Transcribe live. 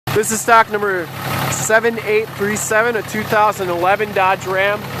This is stock number 7837, a 2011 Dodge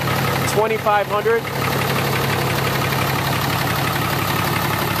Ram 2500.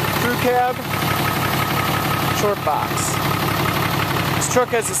 Crew cab, short box. This truck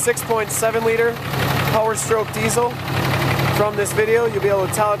has a 6.7 liter Power Stroke diesel. From this video, you'll be able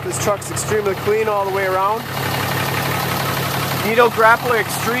to tell if this truck's extremely clean all the way around. Nitto Grappler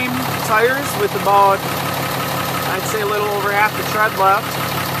Extreme tires with about, I'd say, a little over half the tread left.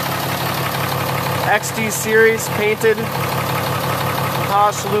 XD Series painted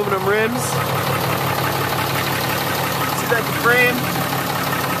polished aluminum rims. See that the frame,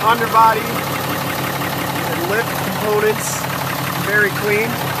 underbody, and lip components very clean.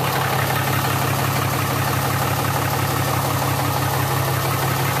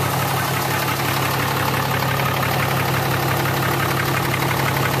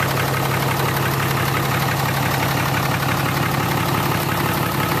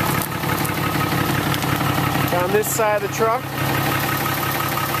 On this side of the truck,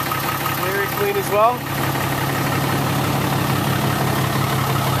 very clean as well.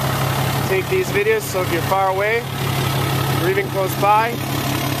 Take these videos so if you're far away or even close by,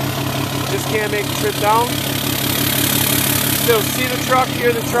 just can't make the trip down, still see the truck,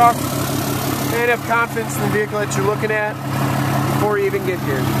 hear the truck, and have confidence in the vehicle that you're looking at before you even get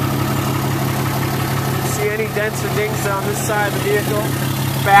here. See any dents or dings on this side of the vehicle?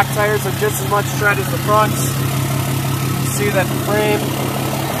 Back tires are just as much tread as the fronts. See that the frame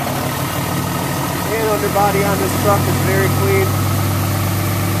and underbody on this truck is very clean.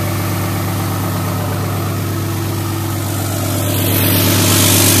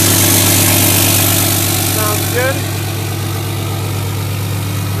 Sounds good.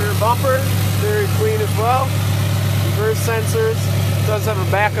 Rear bumper, very clean as well. Reverse sensors, does have a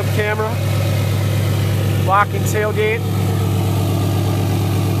backup camera. Locking tailgate.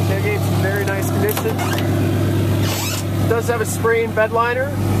 Tailgate's in very nice condition. Does have a spray-in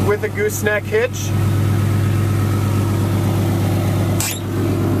bedliner with a gooseneck hitch.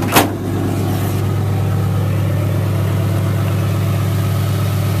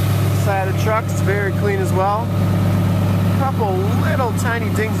 Side of the truck is very clean as well. A couple little tiny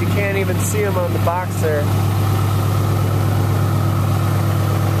dings, you can't even see them on the box there.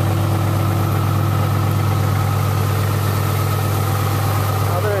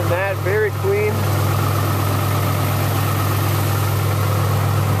 Other than that, very clean.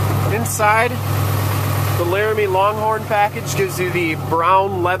 Inside, the Laramie Longhorn package gives you the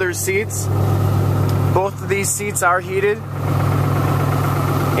brown leather seats. Both of these seats are heated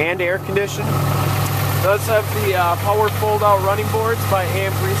and air conditioned. Does have the power fold-out running boards by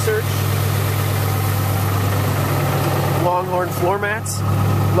Amp Research. Longhorn floor mats,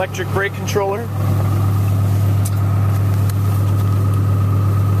 electric brake controller.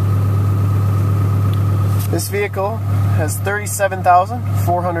 This vehicle has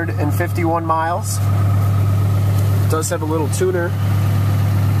 37,451 miles. Does have a little tuner.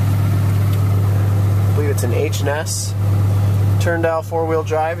 I believe it's an H&S. Turn dial 4-wheel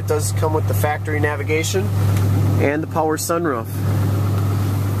drive. It does come with the factory navigation and the power sunroof.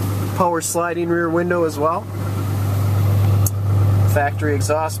 Power sliding rear window as well. Factory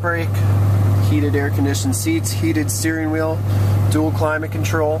exhaust brake. Heated air conditioned seats. Heated steering wheel. Dual climate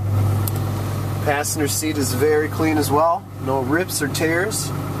control. Passenger seat is very clean as well. No rips or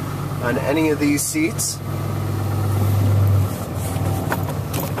tears on any of these seats.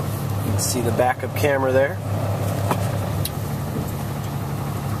 You can see the backup camera there.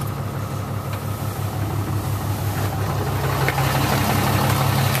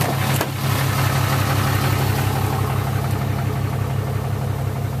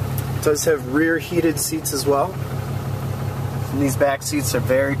 It does have rear heated seats as well. And these back seats are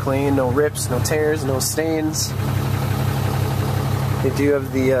very clean, no rips, no tears, no stains. They do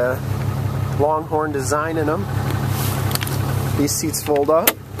have the Longhorn design in them. These seats fold up,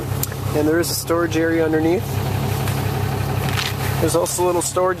 and there is a storage area underneath. There's also little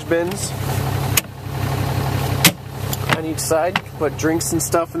storage bins on each side. You can put drinks and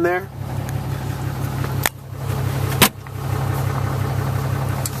stuff in there.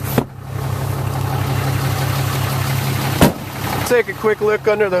 Take a quick look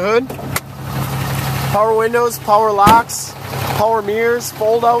under the hood. Power windows, power locks, power mirrors,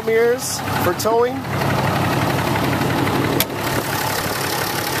 fold out mirrors for towing.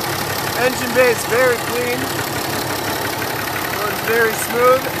 Engine bay is very clean. Runs very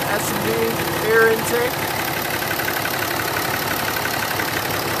smooth. S&D air intake.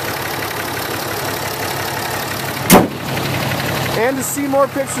 And to see more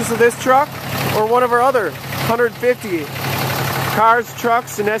pictures of this truck or one of our other 150 cars,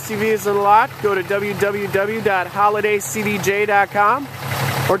 trucks, and SUVs on the lot, go to www.holidaycdj.com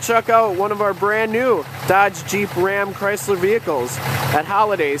or check out one of our brand new Dodge, Jeep, Ram, Chrysler vehicles at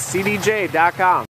holidaycdj.com.